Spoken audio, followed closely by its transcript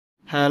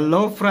Hello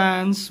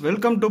friends,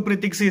 welcome to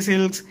Pirthiksshi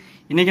Silks.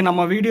 இன்னைக்கு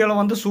நம்ம வீடியோல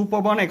வந்து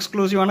சூப்பரான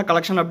எக்ஸ்க்ளூசிவான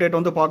கலெக்ஷன் அப்டேட்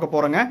வந்து பார்க்க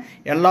போறோங்க.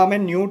 எல்லாமே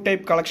நியூ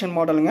டைப் கலெக்ஷன்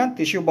மாடலுங்க.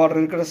 டிஷ்யூ பார்டர்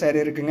இருக்கிற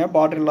saree இருக்குங்க,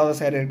 பார்டர் இல்லாத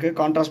saree இருக்கு,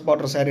 கான்ட்ராஸ்ட்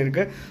பார்டர் saree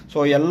இருக்கு. சோ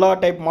எல்லா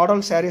டைப்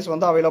மாடல் sarees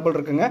வந்து அவேilable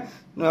இருக்குங்க.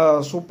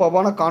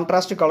 சூப்பரான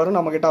கான்ட்ராஸ்ட் கலர்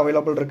நம்மகிட்ட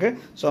அவேilable இருக்கு.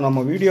 சோ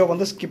நம்ம வீடியோ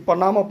வந்து ஸ்கிப்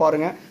பண்ணாம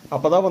பாருங்க.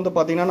 அப்பதான் வந்து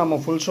பாத்தீங்கன்னா நம்ம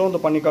ஃபுல் ஷோ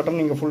வந்து பண்ணி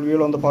காட்டுறோம், நீங்க ஃபுல்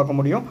வியூல வந்து பார்க்க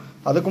முடியும்.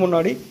 அதுக்கு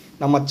முன்னாடி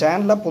நம்ம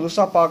சேனலை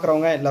புதுசா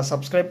பார்க்கறவங்க இல்ல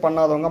சப்ஸ்கிரைப்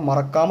பண்ணாதவங்க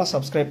மறக்காம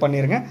சப்ஸ்கிரைப்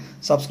பண்ணிருங்க.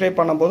 சப்ஸ்கிரைப்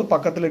பண்ணும்போது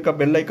பக்கத்துல இருக்க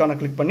பெல் ஐகானை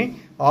கிளிக் பண்ணி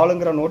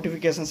ஆளுங்கற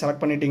நோட்டிஃபிகேஷன்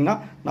செலக்ட் பண்ணிட்டீங்கன்னா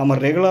நம்ம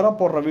ரெகுலரா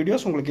போடுற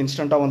வீடியோஸ் உங்களுக்கு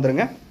இன்ஸ்டன்ட்டா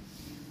வந்துருங்க.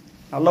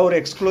 நல்ல ஒரு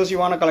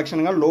எக்ஸ்க்ளூசிவான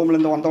கலெக்ஷனுங்க. லோம்ல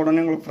இருந்து வந்த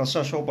உடனே உங்களுக்கு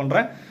ஃப்ரெஷ்ஷா ஷோ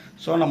பண்றேன்.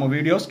 சோ நம்ம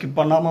வீடியோ ஸ்கிப்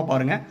பண்ணாம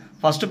பாருங்க.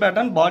 First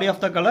pattern body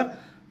of the colour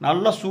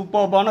நல்ல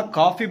சூப்பரான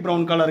காஃபி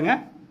பிரவுன் கலருங்க.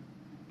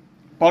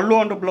 பல்லு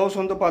அண்ட்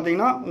ப்ளவுஸ் வந்து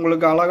பாத்தீங்கன்னா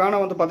உங்களுக்கு அழகான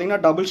வந்து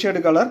பாத்தீங்கன்னா டபுள்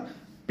ஷேட் கலர்,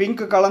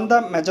 பிங்க் கலந்த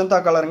மெஜந்தா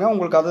கலருங்க.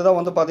 உங்களுக்கு அதுதான்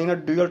வந்து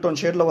பாத்தீங்கன்னா டுயல் டோன்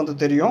ஷேட்ல வந்து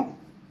தெரியும்.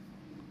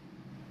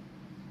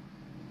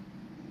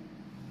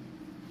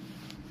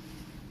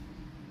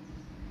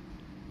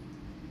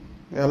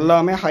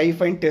 எல்லாமே ஹை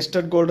ஃபைன்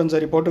டெஸ்டட் கோல்டன்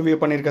சரி போட்டு வியூ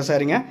பண்ணியிருக்க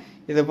சாரிங்க.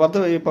 இதை பார்த்து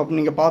இப்போ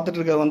நீங்கள் பார்த்துட்டு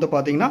இருக்கிறது வந்து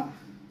பார்த்தீங்கன்னா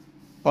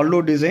பல்லு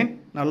டிசைன்,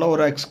 நல்ல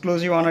ஒரு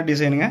எக்ஸ்க்ளூசிவான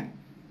டிசைனுங்க.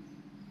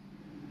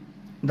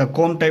 இந்த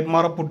கோம் டைப்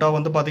மாதிரி புட்டா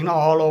வந்து பார்த்தீங்கன்னா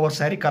ஆல் ஓவர்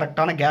சாரி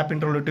கரெக்டான கேப்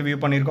இன்டர்வல் விட்டு வியூ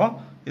பண்ணியிருக்கோம்.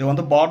 இது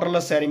வந்து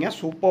பார்டர்லெஸ் சாரிங்க.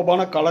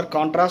 சூப்பரான கலர்,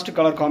 கான்ட்ராஸ்ட்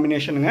கலர்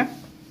காம்பினேஷனுங்க.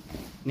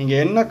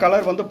 நீங்கள் என்ன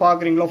கலர் வந்து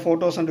பார்க்குறீங்களோ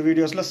ஃபோட்டோஸ் அண்ட்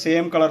வீடியோஸில்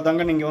சேம் கலர்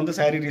தாங்க நீங்கள் வந்து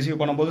சாரீ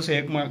ரிசீவ் பண்ணும்போது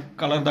சேம்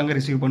கலர் தாங்க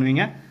ரிசீவ்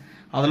பண்ணுவீங்க.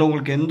 அதில்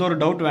உங்களுக்கு எந்த ஒரு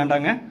டவுட்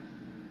வேண்டாங்க.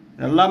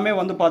 எல்லாமே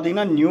வந்து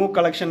பார்த்தீங்கன்னா நியூ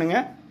கலெக்ஷனுங்க.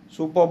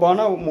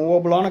 சூப்பரான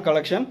மூவபிளான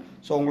கலெக்ஷன்.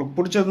 ஸோ உங்களுக்கு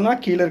பிடிச்சதுன்னா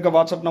கீழே இருக்க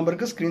வாட்ஸ்அப்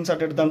நம்பருக்கு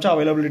ஸ்க்ரீன்ஷாட் எடுத்து அனுப்பிச்சு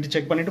அவைலபிலிட்டி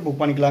செக் பண்ணிவிட்டு புக்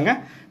பண்ணிக்கலாங்க.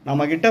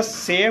 நம்மக்கிட்ட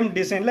சேம்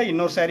டிசைனில்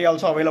இன்னொரு சாரீ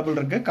ஆல்சோ அவைலபிள்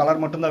இருக்குது. கலர்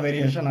மட்டும்தான்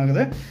வேரியேஷன்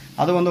ஆகுது.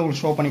 அது வந்து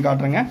உங்களுக்கு ஷோ பண்ணி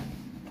காட்டுறேங்க.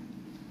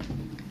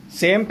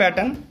 Same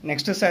pattern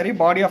next sari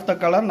body of the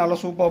colour நல்ல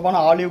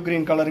சூப்பரான ஆலிவ்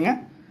கிரீன் கலருங்க.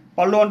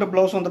 பல்லு அண்ட்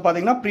ப்ளவுஸ் வந்து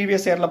பார்த்தீங்கன்னா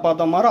ப்ரீவியஸ் இயரில்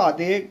பார்த்த மாதிரி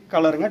அதே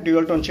கலருங்க,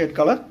 டியூவல் டோன் ஷேட்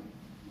கலர்.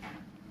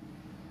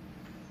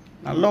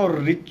 நல்ல ஒரு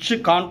ரிச்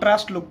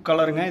கான்ட்ராஸ்ட் லுக்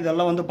கலருங்க.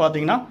 இதெல்லாம் வந்து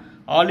பார்த்தீங்கன்னா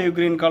ஆலிவ்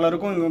கிரீன்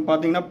கலருக்கும் இங்கே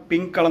பார்த்தீங்கன்னா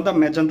பிங்க் கலந்த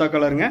மெஜந்தா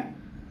கலருங்க.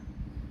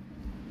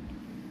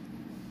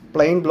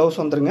 பிளைன் ப்ளவுஸ்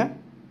வந்துருங்க.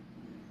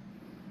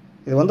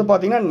 இது வந்து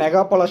பார்த்தீங்கன்னா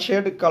நெகாப்பழ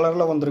ஷேடு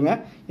கலரில் வந்துருங்க.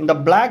 இந்த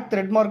பிளாக்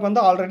த்ரெட் மார்க்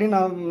வந்து ஆல்ரெடி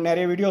நான்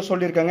நிறைய வீடியோ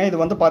சொல்லியிருக்கேங்க. இது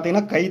வந்து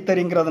பார்த்தீங்கன்னா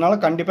கைத்தறிங்கிறதுனால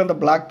கண்டிப்பாக இந்த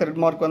பிளாக்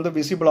த்ரெட் மார்க் வந்து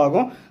விசிபிள்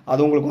ஆகும்.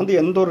 அது உங்களுக்கு வந்து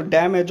எந்த ஒரு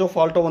டேமேஜோ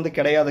ஃபால்ட்டோ வந்து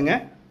கிடையாதுங்க.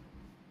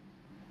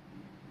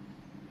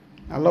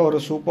 நல்ல ஒரு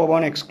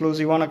சூப்பரான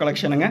எக்ஸ்க்ளூசிவான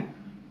கலெக்ஷனுங்க.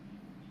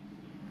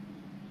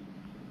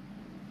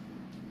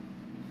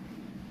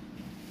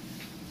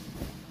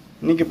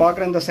 இன்னைக்கு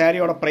பார்க்குற இந்த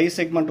சாரியோட ப்ரைஸ்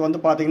செக்மெண்ட் வந்து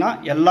பார்த்தீங்கன்னா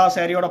எல்லா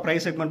சாரியோட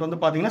ப்ரைஸ் செக்மெண்ட் வந்து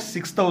பார்த்தீங்கன்னா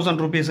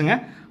 6000 ருபீஸுங்க.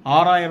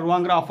 6000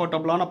 ரூபாங்கிற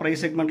அஃபோர்டபுளான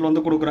ப்ரைஸ் செக்மெண்ட்டில்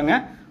வந்து கொடுக்குறேங்க.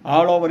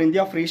 ஆல் ஓவர்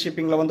இந்தியா ஃப்ரீ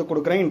ஷிப்பிங்கில் வந்து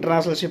கொடுக்குறேன்.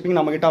 இன்டர்நேஷனல் ஷிப்பிங்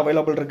நம்மகிட்ட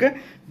அவைலபிள் இருக்குது.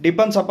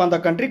 Depends upon the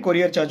country,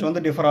 courier charge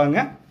வந்து டிஃபர்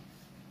ஆகுங்க.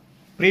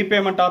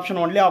 Prepayment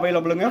option only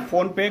அவைலபிளுங்க.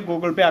 PhonePe,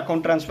 Google Pay,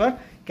 account transfer,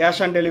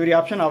 cash on delivery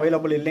option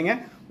available இல்லைங்க.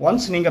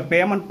 ஒன்ஸ் நீங்கள்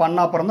பேமெண்ட்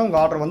பண்ண அப்புறம் தான்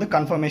உங்கள் ஆர்டர் வந்து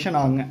கன்ஃபர்மேஷன்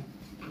ஆகுங்க.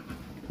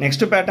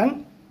 நெக்ஸ்ட் பேட்டர்ன்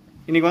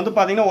இன்னைக்கு வந்து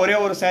பார்த்தீங்கன்னா ஒரே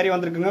ஒரு சாரீ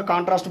வந்திருக்குங்க,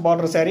 கான்ட்ராஸ்ட்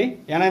பார்டர் சாரீ.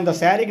 ஏன்னா இந்த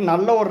சாரீக்கு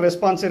நல்ல ஒரு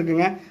ரெஸ்பான்ஸ்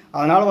இருக்குங்க.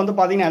 அதனால வந்து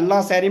பார்த்தீங்கன்னா எல்லா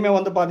சாரியுமே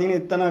வந்து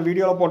பார்த்தீங்கன்னா இத்தனை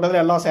வீடியோவில்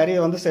போட்டதில் எல்லா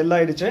சாரியும் வந்து செல்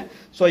ஆயிடுச்சு.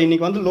 ஸோ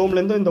இன்னைக்கு வந்து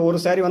லோம்லேருந்து இந்த ஒரு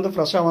சாரீ வந்து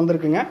ஃப்ரெஷ்ஷாக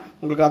வந்திருக்குங்க.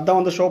 உங்களுக்கு அதான்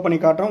வந்து ஷோ பண்ணி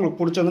காட்டுறேன்.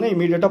 உங்களுக்கு பிடிச்சதுன்னா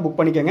இமீடியட்டாக புக்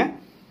பண்ணிக்கோங்க.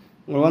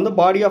 உங்களுக்கு வந்து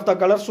பாடி ஆஃப் த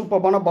கலர்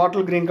சூப்பரான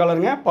பாட்டில் கிரீன்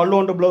கலருங்க.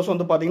 பல்லு அண்ட் ப்ளவுஸ்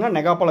வந்து பார்த்தீங்கன்னா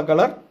நெகாப்பழ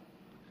கலர்.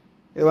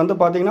 இது வந்து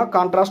பார்த்தீங்கன்னா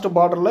கான்ட்ராஸ்ட்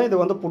பார்டரில் இது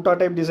வந்து புட்டா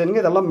டைப் டிசைனுங்க.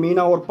 இதெல்லாம்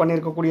மீனாக ஒர்க்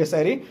பண்ணியிருக்கக்கூடிய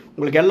சாரீ.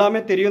 உங்களுக்கு எல்லாமே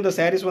தெரியும். இந்த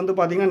சாரீஸ் வந்து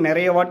பார்த்தீங்கன்னா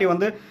நிறைய வாட்டி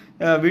வந்து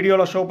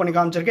வீடியோவில் ஷோ பண்ணி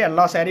காமிச்சிருக்கேன்.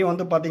 எல்லா சாரியும்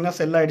வந்து பார்த்தீங்கன்னா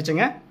செல்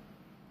ஆகிடுச்சுங்க.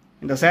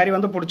 இந்த சாரீ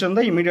வந்து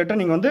பிடிச்சிருந்தா இமீடியட்டாக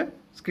நீங்கள் வந்து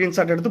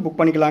ஸ்க்ரீன்ஷாட் எடுத்து புக்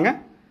பண்ணிக்கலாங்க.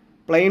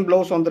 பிளைன்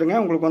ப்ளவுஸ் வந்துருங்க.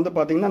 உங்களுக்கு வந்து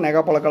பார்த்தீங்கன்னா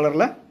நெகாப்பழ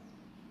கலரில்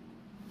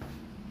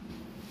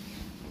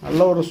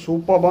நல்ல ஒரு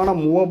சூப்பரான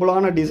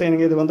மூவபிளான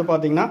டிசைனுங்க. இது வந்து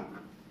பார்த்தீங்கன்னா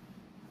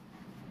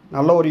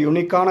நல்ல ஒரு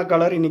யூனிக்கான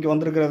கலர் இன்றைக்கி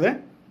வந்திருக்கிறது.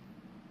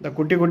 இந்த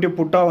குட்டி குட்டி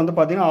புட்டா வந்து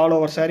பார்த்தீங்கன்னா ஆல்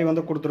ஓவர் சாரீ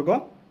வந்து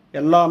கொடுத்துருக்கோம்.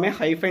 எல்லாமே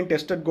ஹைஃபைன்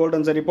டெஸ்டட்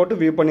கோல்டன் சரி போட்டு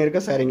வியூ பண்ணியிருக்க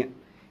சாரீங்க.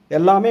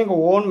 எல்லாமே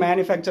எங்கள் ஓன்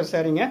மேனுஃபேக்சர்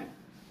சாரீங்க.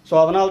 ஸோ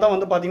அதனால தான்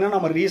வந்து பார்த்தீங்கன்னா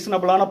நம்ம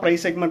ரீசனபிளான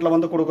ப்ரைஸ் செக்மெண்ட்டில்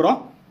வந்து கொடுக்குறோம்.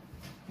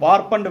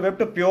 Warp and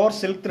weft pure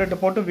silk thread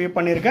போட்டு வியூ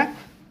பண்ணியிருக்கேன்.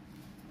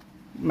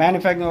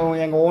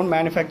 எங்கள் ஓன்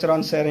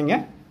மேனுஃபேக்சரான சாரீங்க.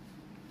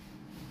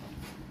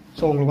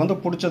 ஸோ உங்களுக்கு வந்து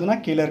பிடிச்சதுன்னா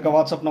கீழே இருக்க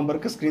வாட்ஸ்அப்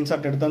நம்பருக்கு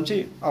ஸ்க்ரீன்ஷாட் எடுத்து அனுப்பிச்சு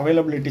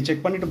அவைலபிலிட்டி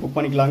செக் பண்ணிவிட்டு புக்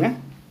பண்ணிக்கலாங்க.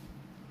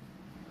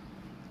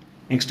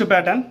 Next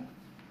pattern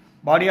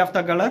body of the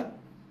colour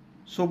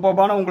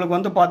சூப்பரான உங்களுக்கு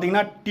வந்து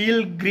பார்த்தீங்கன்னா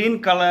டீல் கிரீன்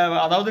கலர்,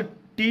 அதாவது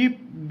டீப்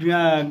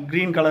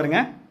கிரீன் கலருங்க.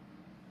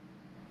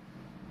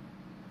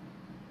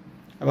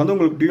 அது வந்து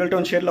உங்களுக்கு டியூவல்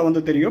டோன் ஷேடில்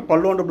வந்து தெரியும்.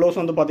 பல்லு அண்ட் ப்ளவுஸ்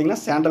வந்து பார்த்தீங்கன்னா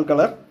சாண்டல்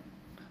கலர்.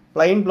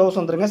 பிளைன் ப்ளவுஸ்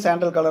வந்துருங்க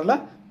சாண்டல் கலரில்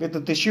வித்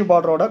டிஷ்யூ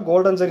பார்டரோட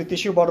கோல்டன் சரி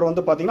டிஷ்யூ பார்டர்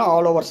வந்து பார்த்தீங்கன்னா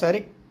ஆல் ஓவர்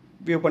சாரீ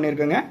வியூ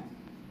பண்ணியிருக்குங்க.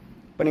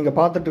 இப்போ நீங்கள்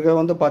பார்த்துட்டு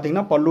இருக்கிறது வந்து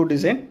பார்த்தீங்கன்னா பல்லு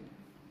டிசைன்.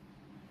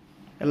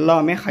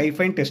 எல்லாமே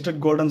ஹைஃபைன்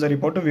டெஸ்டட் கோல்டன் சரி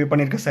போட்டு வியூ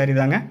பண்ணியிருக்க சாரீ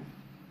தாங்க.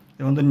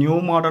 இது வந்து நியூ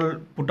மாடல்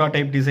புட்டா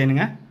டைப்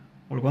டிசைனுங்க.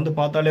 உங்களுக்கு வந்து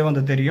பார்த்தாலே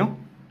வந்து தெரியும்.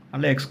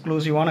 நல்ல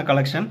எக்ஸ்க்ளூசிவான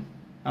கலெக்ஷன்.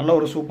 நல்ல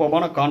ஒரு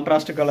சூப்பரான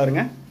கான்ட்ராஸ்ட்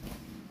கலருங்க.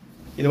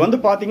 இது வந்து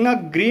பார்த்தீங்கன்னா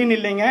க்ரீன்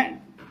இல்லைங்க,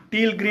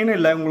 டீல் க்ரீன்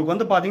இல்லை, உங்களுக்கு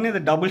வந்து பார்த்தீங்கன்னா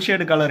இது டபுள்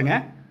ஷேடு கலருங்க.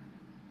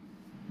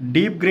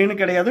 டீப் க்ரீனு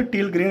கிடையாது,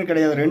 டீல் க்ரீனு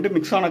கிடையாது, ரெண்டு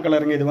மிக்ஸ் ஆன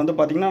கலருங்க. இது வந்து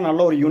பார்த்தீங்கன்னா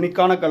நல்ல ஒரு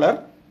யூனிக்கான கலர்.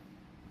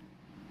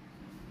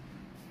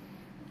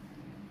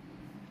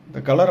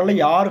 இந்த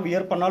கலரெல்லாம் யார்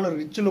வியர் பண்ணாலும்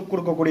ரிச் லுக்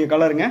கொடுக்கக்கூடிய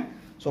கலருங்க.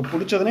 ஸோ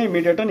பிடிச்சதுன்னா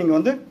இமீடியட்டாக நீங்கள்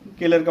வந்து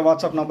கீழே இருக்க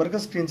வாட்ஸ்அப்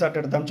நம்பருக்கு ஸ்க்ரீன்ஷாட்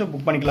எடுத்து அனுப்பிச்சு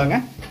புக் பண்ணிக்கலாங்க.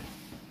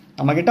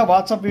 நம்மக்கிட்ட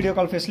WhatsApp video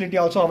call facility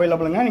also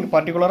அவைலபிளுங்க. நீங்கள்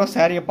பர்டிகுலராக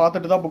சாரியை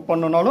பார்த்துட்டு தான் புக்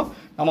பண்ணணுனாலும்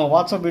நம்ம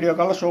வாட்ஸ்அப் வீடியோ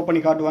காலில் ஷோ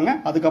பண்ணி காட்டுவாங்க.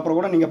 அதுக்கப்புறம்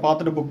கூட நீங்கள்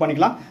பார்த்துட்டு புக்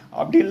பண்ணிக்கலாம்.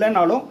 அப்படி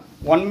இல்லைனாலும்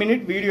 1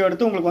 minute வீடியோ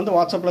எடுத்து உங்களுக்கு வந்து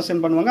வாட்ஸ்அப்பில்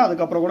சென்ட் பண்ணுவாங்க.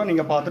 அதுக்கப்புறம் கூட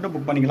நீங்கள் பார்த்துட்டு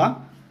புக் பண்ணிக்கலாம்.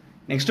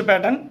 Next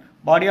pattern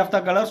body of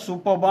the colour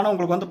சூப்பர்பான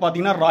உங்களுக்கு வந்து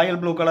பார்த்தீங்கன்னா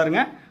ராயல் ப்ளூ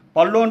கலருங்க.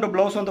 பல்லு அண்ட்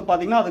ப்ளவுஸ் வந்து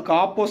பார்த்தீங்கன்னா அதுக்கு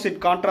ஆப்போசிட்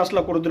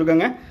கான்ட்ராஸ்ட்டில்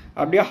கொடுத்துருக்குங்க.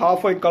 அப்படியே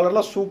ஹாஃப் ஒயிட்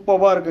கலரில்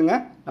சூப்பராக இருக்குங்க.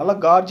 நல்லா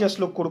கார்ஜியஸ்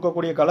லுக்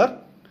கொடுக்கக்கூடிய கலர்.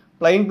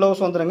 ப்ளைன்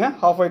ப்ளவுஸ் வந்துருங்க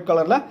ஹாஃப் ஒயிட்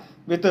கலரில்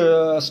வித்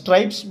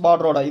ஸ்ட்ரைப்ஸ்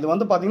பார்டரோட. இது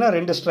வந்து பார்த்தீங்கன்னா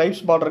 2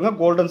 ஸ்ட்ரைப்ஸ் பார்டருங்க,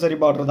 கோல்டன் சரி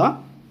பார்டர் தான்.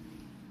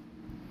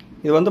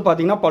 இது வந்து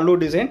பார்த்தீங்கன்னா பல்லு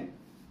டிசைன்.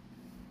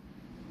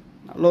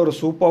 நல்ல ஒரு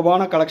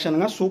சூப்பரான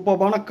கலெக்ஷனுங்க,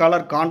 சூப்பரான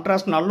கலர்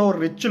கான்ட்ராஸ்ட், நல்ல ஒரு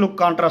ரிச் லுக்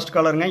கான்ட்ராஸ்ட்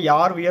கலருங்க.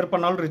 யார் வியர்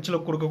பண்ணாலும் ரிச்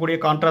லுக் கொடுக்கக்கூடிய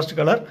கான்ட்ராஸ்ட்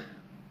கலர்.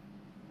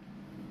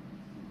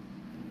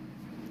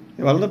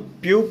 இது வந்து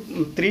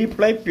 3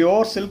 ply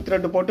பியூர் சில்க்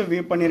த்ரெட் போட்டு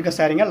வியூ பண்ணியிருக்க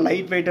சாரீங்க.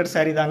 லைட் வெயிட்டட்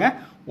சாரீ தாங்க.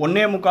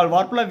 1.25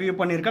 வார்ப்பில் வியூ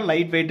பண்ணியிருக்க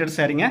லைட் வெயிட்டட்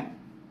சாரீங்க.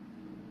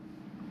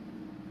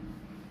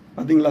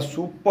 பார்த்தீங்களா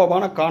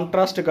சூப்பரான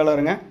கான்ட்ராஸ்ட்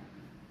கலருங்க.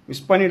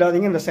 மிஸ்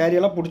பண்ணிடாதீங்க. இந்த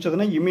சாரியெல்லாம்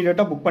பிடிச்சதுன்னா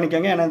இமீடியட்டாக புக்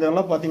பண்ணிக்கோங்க. ஏன்னா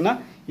இதெல்லாம் பார்த்தீங்கன்னா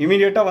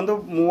இமீடியட்டாக வந்து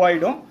மூவ்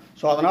ஆகிடும்.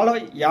 ஸோ அதனால்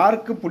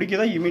யாருக்கு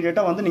பிடிக்குதோ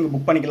இமீடியட்டாக வந்து நீங்கள்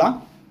புக் பண்ணிக்கலாம்.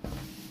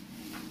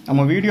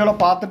 நம்ம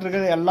வீடியோவில் பார்த்துட்டு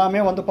இருக்கிறது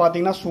எல்லாமே வந்து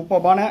பார்த்தீங்கன்னா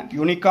சூப்பரான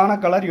யூனிக்கான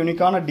கலர்,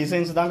 யூனிக்கான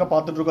டிசைன்ஸ் தாங்க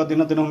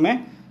பார்த்துட்ருக்கோம் தினமுமே.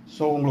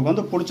 ஸோ உங்களுக்கு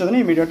வந்து பிடிச்சதுன்னு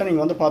இமீடியட்டாக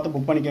நீங்கள் வந்து பார்த்து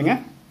புக் பண்ணிக்கோங்க.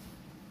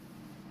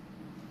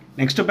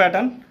 Next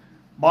pattern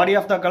body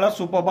of the colour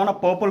சூப்பரான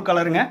பர்பிள்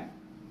கலருங்க.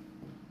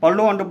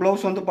 பல்லு அண்ட்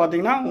ப்ளவுஸ் வந்து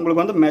பார்த்தீங்கன்னா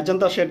உங்களுக்கு வந்து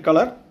magenta shade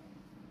colour.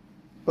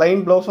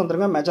 Plain blouse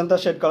வந்துருங்க மெஜந்தா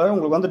ஷேட் கலர்.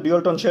 உங்களுக்கு வந்து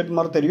டியூல் டோன் ஷேட்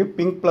மாதிரி தெரியும்,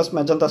 பிங்க் ப்ளஸ்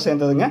மெஜந்தா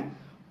சேர்ந்ததுங்க.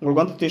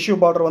 உங்களுக்கு வந்து டிஷ்யூ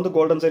பார்டர் வந்து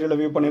கோல்டன் சாரியில்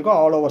வியூ பண்ணியிருக்கோம்.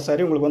 ஆல் ஓவர்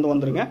சாரி உங்களுக்கு வந்து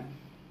வந்துருங்க.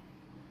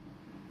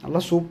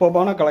 நல்லா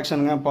சூப்பரான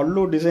கலெக்ஷனுங்க.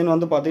 பல்லு டிசைன்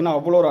வந்து பார்த்தீங்கன்னா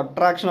அவ்வளோ ஒரு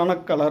அட்ராக்ஷனான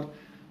கலர்,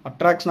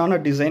 அட்ராக்ஷனான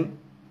டிசைன்.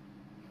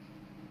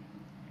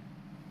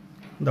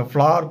 இந்த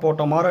ஃப்ளார்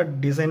போட்ட மாதிரி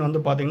டிசைன் வந்து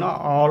பார்த்தீங்கன்னா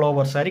ஆல்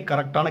ஓவர் சாரி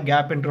கரெக்டான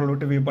கேப் இன்டர்வல்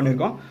விட்டு வியூ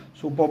பண்ணியிருக்கோம்.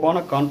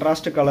 சூப்பரான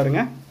கான்ட்ராஸ்ட்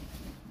கலருங்க.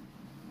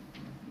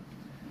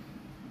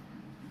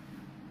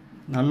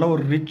 நல்ல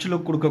ஒரு ரிச்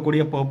லுக்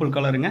கொடுக்கக்கூடிய பர்பிள்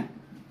கலருங்க.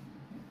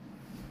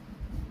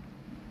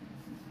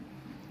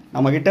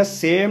 நம்மக்கிட்ட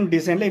சேம்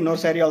டிசைனில்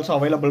இன்னொரு சாரீ ஆல்சோ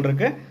அவைலபிள்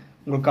இருக்குது.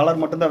 உங்களுக்கு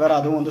கலர் மட்டும்தான் வேறு,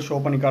 அதுவும் வந்து ஷோ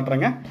பண்ணி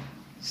காட்டுறேங்க.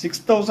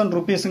 6000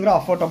 rupeesங்கிற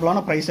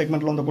அஃபோர்டபுளான ப்ரைஸ்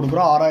செக்மெண்ட்டில் வந்து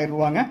கொடுக்குறோம். 6000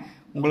 ரூபாங்க.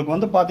 உங்களுக்கு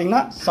வந்து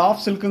பார்த்தீங்கன்னா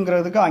சாஃப்ட்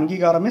சில்க்குங்கிறதுக்கு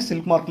அங்கீகாரமே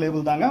சில்க் மார்க்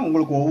லேபிள் தாங்க.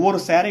 உங்களுக்கு ஒவ்வொரு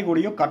சாரீ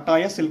கூடயும்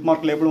கட்டாய சில்க்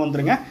மார்க் லேபிள்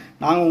வந்துருங்க.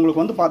 நாங்கள்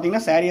உங்களுக்கு வந்து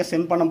பார்த்தீங்கன்னா சாரியை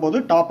சென்ட் பண்ணும்போது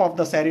டாப் ஆஃப்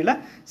த சாரியில்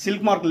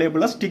சில்க் மார்க்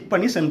லேபிளை ஸ்டிக்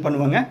பண்ணி சென்ட்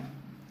பண்ணுவாங்க.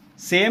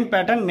 Same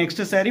pattern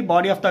next sari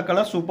body of the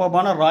colour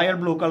சூப்பரான ராயல்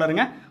ப்ளூ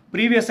கலருங்க.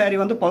 ப்ரீவியஸ் சாரீ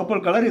வந்து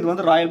பர்பிள் கலர், இது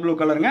வந்து ராயல் ப்ளூ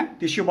கலருங்க.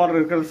 டிஷ்யூ பார்டர்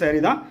இருக்கிற சாரீ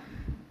தான்.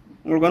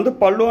 உங்களுக்கு வந்து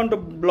பல்லு அண்ட்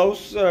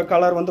ப்ளவுஸ்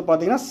கலர் வந்து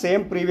பார்த்தீங்கன்னா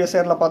சேம் ப்ரீவியஸ்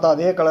சாரியில் பார்த்தா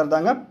அதே கலர்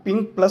தாங்க.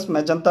 பிங்க் ப்ளஸ்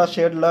மெஜந்தா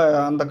ஷேடில்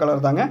அந்த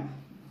கலர் தாங்க.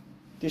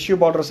 டிஷ்யூ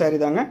பார்டர் சாரீ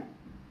தாங்க.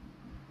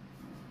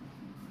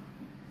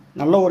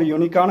 நல்ல ஒரு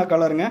யூனிக்கான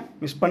கலருங்க.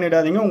 மிஸ்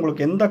பண்ணிடாதீங்க.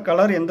 உங்களுக்கு எந்த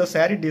கலர் எந்த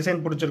சாரீ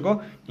டிசைன் பிடிச்சிருக்கோ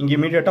நீங்கள்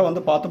இமீடியட்டாக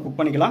வந்து பார்த்து புக்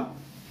பண்ணிக்கலாம்.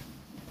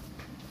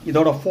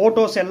 இதோட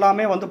ஃபோட்டோஸ்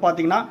எல்லாமே வந்து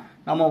பார்த்தீங்கன்னா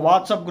நம்ம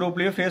வாட்ஸ்அப்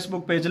குரூப்லேயும்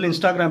ஃபேஸ்புக் பேஜில்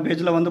இன்ஸ்டாகிராம்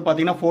பேஜில் வந்து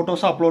பார்த்தீங்கன்னா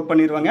ஃபோட்டோஸாக அப்லோட்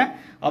பண்ணிடுவாங்க.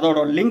 அதோட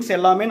லிங்க்ஸ்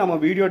எல்லாமே நம்ம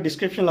வீடியோ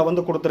டிஸ்கிரிப்ஷனில்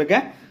வந்து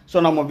கொடுத்துருக்கேன். ஸோ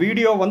நம்ம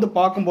வீடியோ வந்து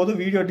பார்க்கும்போது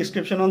வீடியோ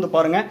டிஸ்கிரிப்ஷன் வந்து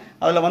பாருங்கள்,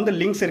 அதில் வந்து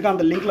லிங்க்ஸ் இருக்குது.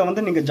 அந்த லிங்க்கில்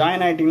வந்து நீங்கள்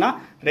ஜாயின் ஆகிட்டிங்கன்னா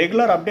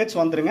ரெகுலர் அப்டேட்ஸ்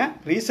வந்துருங்க.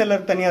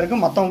 ரீசெல்லர் தனியாக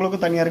இருக்குது,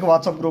 மற்றவங்களுக்கும் தனியாக இருக்குது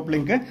வாட்ஸ்அப் குரூப்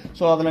லிங்க்கு.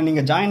 ஸோ அதில்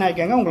நீங்கள் ஜாயின்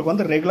ஆகிக்கங்க, உங்களுக்கு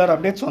வந்து ரெகுலர்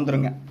அப்டேட்ஸ்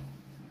வந்துருங்க.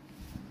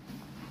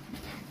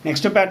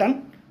 Next pattern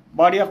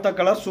body of the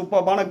colour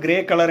சூப்பரான கிரே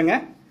கலருங்க.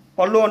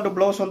 பல்லு அண்ட்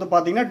ப்ளவுஸ் வந்து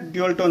பார்த்தீங்கன்னா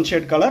டியூல் டோன்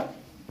ஷேட் கலர்.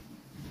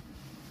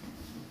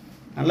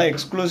 நல்ல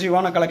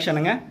எக்ஸ்க்ளூசிவான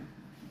கலெக்ஷனுங்க.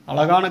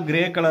 அழகான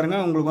கிரே கலருங்க.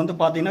 உங்களுக்கு வந்து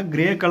பார்த்தீங்கன்னா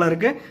கிரே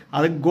கலருக்கு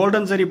அதுக்கு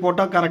கோல்டன் சரி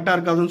போட்டால் கரெக்டாக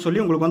இருக்காதுன்னு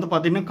சொல்லி உங்களுக்கு வந்து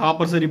பார்த்தீங்கன்னா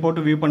காப்பர் சரி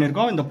போட்டு வியூ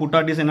பண்ணியிருக்கோம். இந்த புட்டா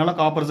டிசைனெல்லாம்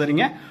காப்பர்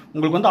சரிங்க.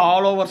 உங்களுக்கு வந்து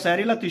ஆல் ஓவர்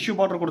சாரியில் டிஷ்யூ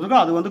பார்டர்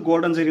கொடுத்துருக்கோம், அது வந்து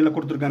கோல்டன் சரியில்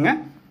கொடுத்துருக்காங்க.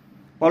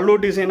 பல்லு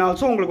டிசைன்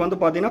ஆல்சோ உங்களுக்கு வந்து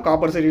பார்த்தீங்கன்னா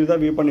காப்பர் சரியில்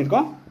தான் வியூ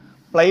பண்ணியிருக்கோம்.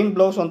 ப்ளைன்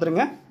ப்ளவுஸ்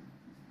வந்துருங்க.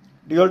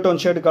 டியூல்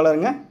டோன் ஷேட்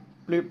கலருங்க.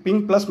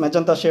 Pink plus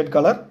magenta shade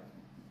colour.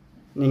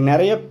 நீங்கள்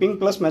நிறைய pink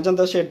plus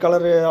magenta shade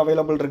colour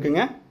available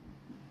இருக்குங்க.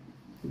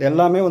 இது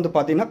எல்லாமே வந்து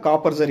பார்த்தீங்கன்னா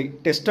காப்பர் சரி,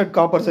 டெஸ்டட்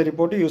காப்பர் சரி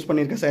போட்டு யூஸ்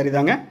பண்ணியிருக்க சாரீ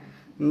தாங்க.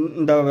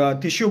 இந்த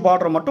டிஷ்யூ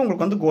பார்டர் மட்டும்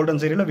உங்களுக்கு வந்து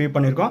கோல்டன் சரியில் வியூ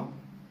பண்ணியிருக்கோம்.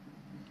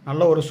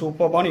 நல்ல ஒரு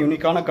சூப்பரான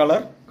யூனிக்கான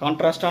கலர்,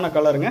 கான்ட்ராஸ்டான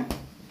கலருங்க.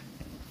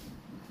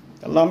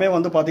 எல்லாமே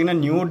வந்து பார்த்தீங்கன்னா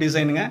நியூ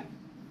டிசைனுங்க.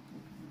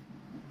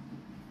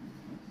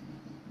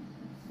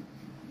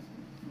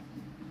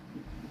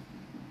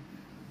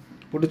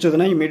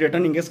 பிடிச்சதுன்னா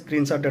இமீடியட்டாக நீங்கள்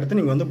ஸ்க்ரீன்ஷாட் எடுத்து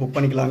நீங்கள் வந்து புக்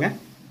பண்ணிக்கலாங்க.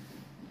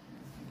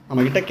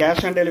 நம்மக்கிட்ட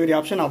cash on delivery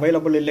option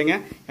available இல்லைங்க.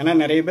 ஏன்னா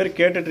நிறைய பேர்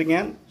கேட்டுட்ருக்கீங்க.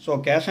 So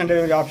cash on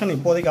delivery option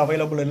இப்போதைக்கு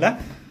அவைலபிள் இல்லை.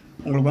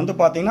 உங்களுக்கு வந்து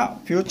பார்த்தீங்கன்னா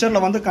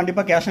ஃபியூச்சரில் வந்து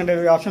கண்டிப்பாக cash on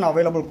delivery option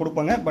available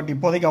கொடுப்பாங்க. பட்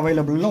இப்போதைக்கு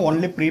அவைலபிள் இல்லை.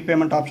 Only pre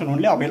payment option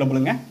only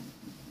அவைலபிளுங்க.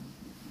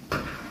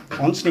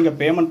 Once நீங்கள்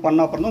பேமெண்ட் பண்ண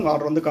அப்புறம் தான் உங்கள்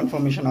ஆர்டர் வந்து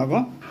கன்ஃபர்மேஷன்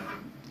ஆகும்.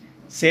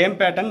 Same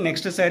pattern.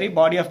 Next sari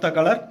body of the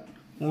colour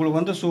உங்களுக்கு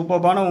வந்து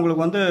சூப்பர்பான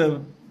உங்களுக்கு வந்து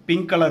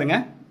பிங்க் கலருங்க.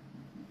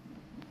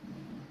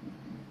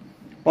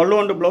 பல்லு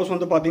அண்ட் ப்ளவுஸ்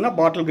வந்து பார்த்தீங்கன்னா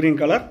bottle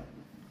green colour.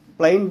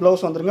 Plain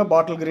blouse வந்துருங்க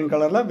பாட்டில் கிரீன்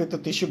கலரில் வித்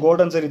டிஷ்யூ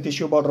கோல்டன் சரி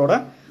டிஷ்யூ பார்டரோட.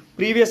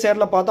 ப்ரீவியஸ்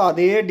இயரில் பார்த்தா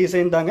அதே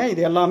டிசைன் தாங்க.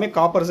 இது எல்லாமே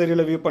காப்பர்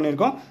சரியில் வியூ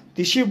பண்ணியிருக்கோம்.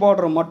 டிஷ்யூ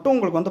பார்டர் மட்டும்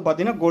உங்களுக்கு வந்து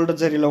பார்த்தீங்கன்னா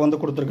கோல்டன் சரியில் வந்து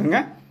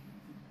கொடுத்துருக்குங்க.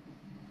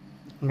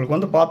 உங்களுக்கு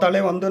வந்து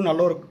பார்த்தாலே வந்து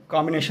நல்ல ஒரு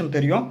காம்பினேஷன்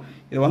தெரியும்.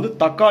 இது வந்து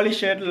தக்காளி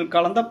ஷேடில்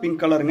கலந்த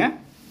பிங்க் கலருங்க.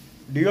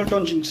 டியூல்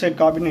டோன் ஷேட்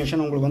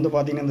காம்பினேஷன் உங்களுக்கு வந்து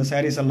பார்த்தீங்கன்னா இந்த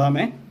சாரீஸ்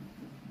எல்லாமே.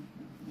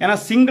 ஏன்னா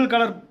சிங்கிள்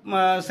கலர்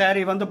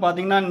சாரீ வந்து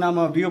பார்த்தீங்கன்னா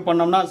நம்ம வியூ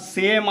பண்ணோம்னா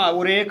சேம்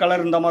ஒரே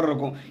கலர் இந்த மாதிரி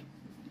இருக்கும்.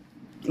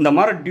 இந்த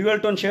மாதிரி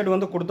டியூல் டோன் ஷேட்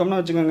வந்து கொடுத்தோம்னா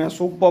வச்சுக்கோங்க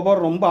சூப்பராக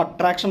ரொம்ப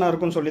அட்ராக்ஷனாக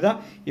இருக்கும்னு சொல்லி தான்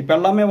இப்போ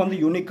எல்லாமே வந்து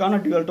யூனிக்கான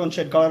டியூல் டோன்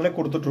ஷேட் கலர்லேயே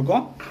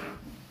கொடுத்துட்ருக்கோம்.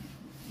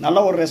 நல்ல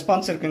ஒரு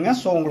ரெஸ்பான்ஸ் இருக்குங்க.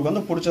 ஸோ உங்களுக்கு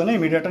வந்து பிடிச்சதுன்னா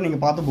இமீடியட்டாக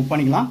நீங்கள் பார்த்து புக்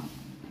பண்ணிக்கலாம்.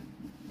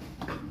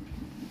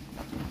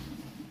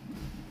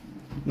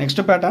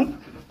 Next pattern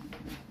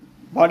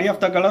body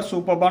of the colour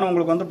சூப்பர்பான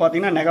உங்களுக்கு வந்து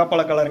பார்த்தீங்கன்னா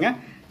நெகாப்பழ கலருங்க.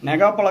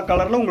 நெகாப்பழ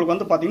கலரில் உங்களுக்கு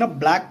வந்து பார்த்தீங்கன்னா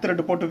பிளாக்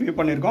த்ரெட் போட்டு வியூ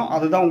பண்ணியிருக்கோம்.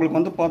 அதுதான் உங்களுக்கு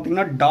வந்து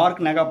பார்த்தீங்கன்னா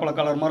டார்க் நெகாப்பழ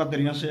கலர் மாதிரி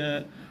தெரியும்.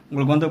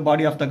 உங்களுக்கு வந்து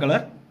பாடி ஆஃப் த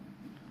கலர்.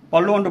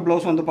 பல்லு அண்ட்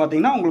ப்ளவுஸ் வந்து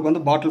பார்த்தீங்கன்னா உங்களுக்கு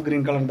வந்து பாட்டில்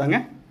கிரீன் கலர் தாங்க.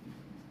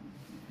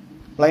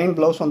 ப்ளைன்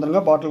ப்ளவுஸ்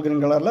வந்துருங்க பாட்டில்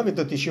கிரீன் கலரில் வித்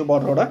டிஷ்யூ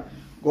பார்டரோட.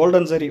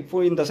 கோல்டன் சரி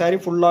இந்த சாரீ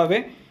ஃபுல்லாகவே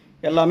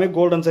எல்லாமே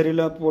கோல்டன்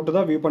சரியில் போட்டு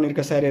தான் வியூ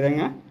பண்ணியிருக்க சாரீ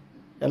தாங்க.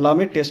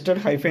 எல்லாமே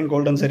டெஸ்டட் ஹைஃபைன்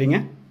கோல்டன் சரிங்க.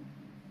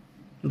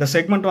 இந்த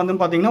செக்மெண்ட் வந்து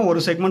பார்த்தீங்கன்னா ஒரு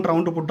செக்மெண்ட்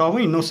ரவுண்டு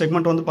புட்டாகவும் இன்னொரு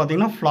செக்மெண்ட் வந்து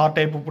பார்த்தீங்கன்னா ஃப்ளார்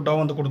டைப்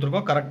புட்டாகவும் வந்து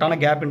கொடுத்துருக்கோம். கரெக்டான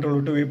கேப் இன்டர்வல்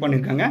விட்டு வியூ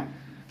பண்ணியிருக்காங்க.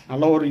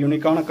 நல்ல ஒரு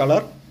யூனிக்கான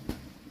கலர்.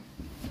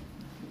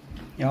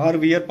 யார்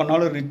வியர்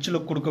பண்ணாலும் ரிச்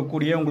லுக்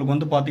கொடுக்கக்கூடிய உங்களுக்கு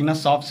வந்து பார்த்தீங்கன்னா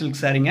சாஃப்ட் சில்க்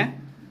சாரீங்க.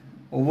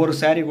 ஒவ்வொரு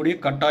சாரீ கூடிய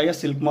கட்டாய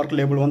சில்க் மார்க்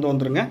லேபிள் வந்து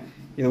வந்துருங்க.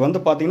 இது வந்து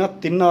பார்த்தீங்கன்னா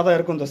தின்னாக தான்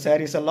இருக்கும். இந்த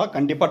சாரீஸ் எல்லாம்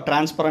கண்டிப்பாக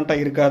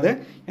டிரான்ஸ்பரண்ட்டாக இருக்காது.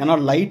 ஏன்னா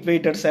லைட்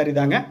வெயிட்டட் சாரீ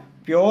தாங்க.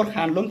 Pure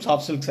handloom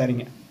soft silk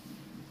சாரீங்க.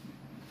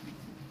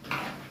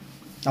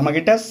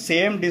 நம்மக்கிட்ட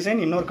சேம்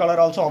டிசைன் இன்னொரு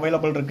கலர் ஆல்சோ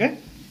அவைலபிள் இருக்குது.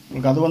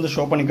 உங்களுக்கு அது வந்து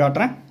ஷோ பண்ணி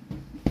காட்டுறேன்.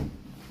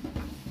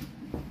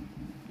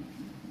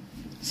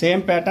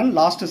 Same pattern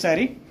last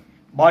sari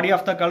body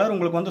of the colour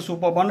உங்களுக்கு வந்து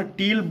சூப்பர்பான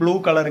டீல் ப்ளூ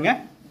கலருங்க.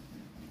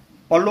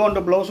 பல்லு அண்ட்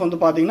ப்ளவுஸ் வந்து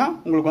பார்த்தீங்கன்னா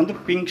உங்களுக்கு வந்து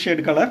pink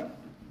shade colour.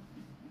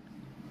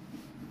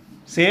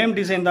 Same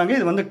design தாங்க.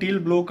 இது வந்து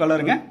டீல் ப்ளூ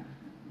கலருங்க.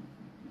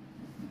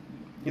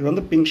 இது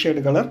வந்து pink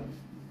shade colour.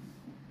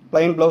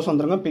 Plain blouse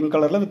வந்துருங்க பிங்க்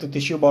கலரில் வித்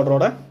டிஷ்யூ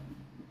பார்டரோட.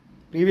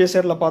 ப்ரீவியஸ்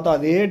இயரில் பார்த்தா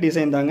அதே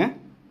டிசைன் தாங்க.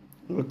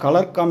 உங்களுக்கு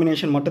கலர்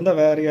காம்பினேஷன்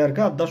மட்டும்தான் வேறையாக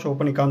இருக்குது. அதுதான் ஷோ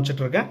பண்ணி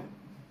காமிச்சிட்ருக்கேன்.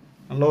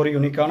 நல்ல ஒரு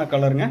யூனிக்கான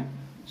கலருங்க.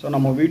 ஸோ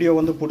நம்ம வீடியோ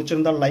வந்து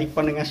பிடிச்சிருந்தால் லைக்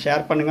பண்ணுங்கள்,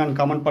 ஷேர் பண்ணுங்கள் அண்ட்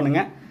கமெண்ட்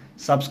பண்ணுங்கள்.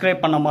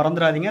 சப்ஸ்கிரைப் பண்ண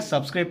மறந்துடாதீங்க.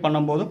 சப்ஸ்கிரைப்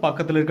பண்ணும்போது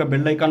பக்கத்தில் இருக்க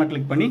பெல் ஐக்கானை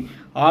கிளிக் பண்ணி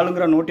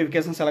ஆளுங்கிற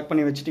நோட்டிஃபிகேஷன் செலக்ட்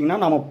பண்ணி வச்சிட்டிங்கன்னா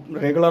நம்ம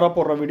ரெகுலராக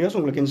போடுற வீடியோஸ்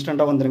உங்களுக்கு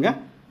இன்ஸ்டண்ட்டாக வந்துருங்க.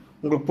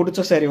 உங்களுக்கு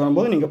பிடிச்ச சாரீ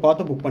வரும்போது நீங்கள்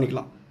பார்த்து புக்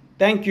பண்ணிக்கலாம்.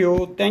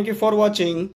 தேங்க்யூ ஃபார் வாட்சிங்.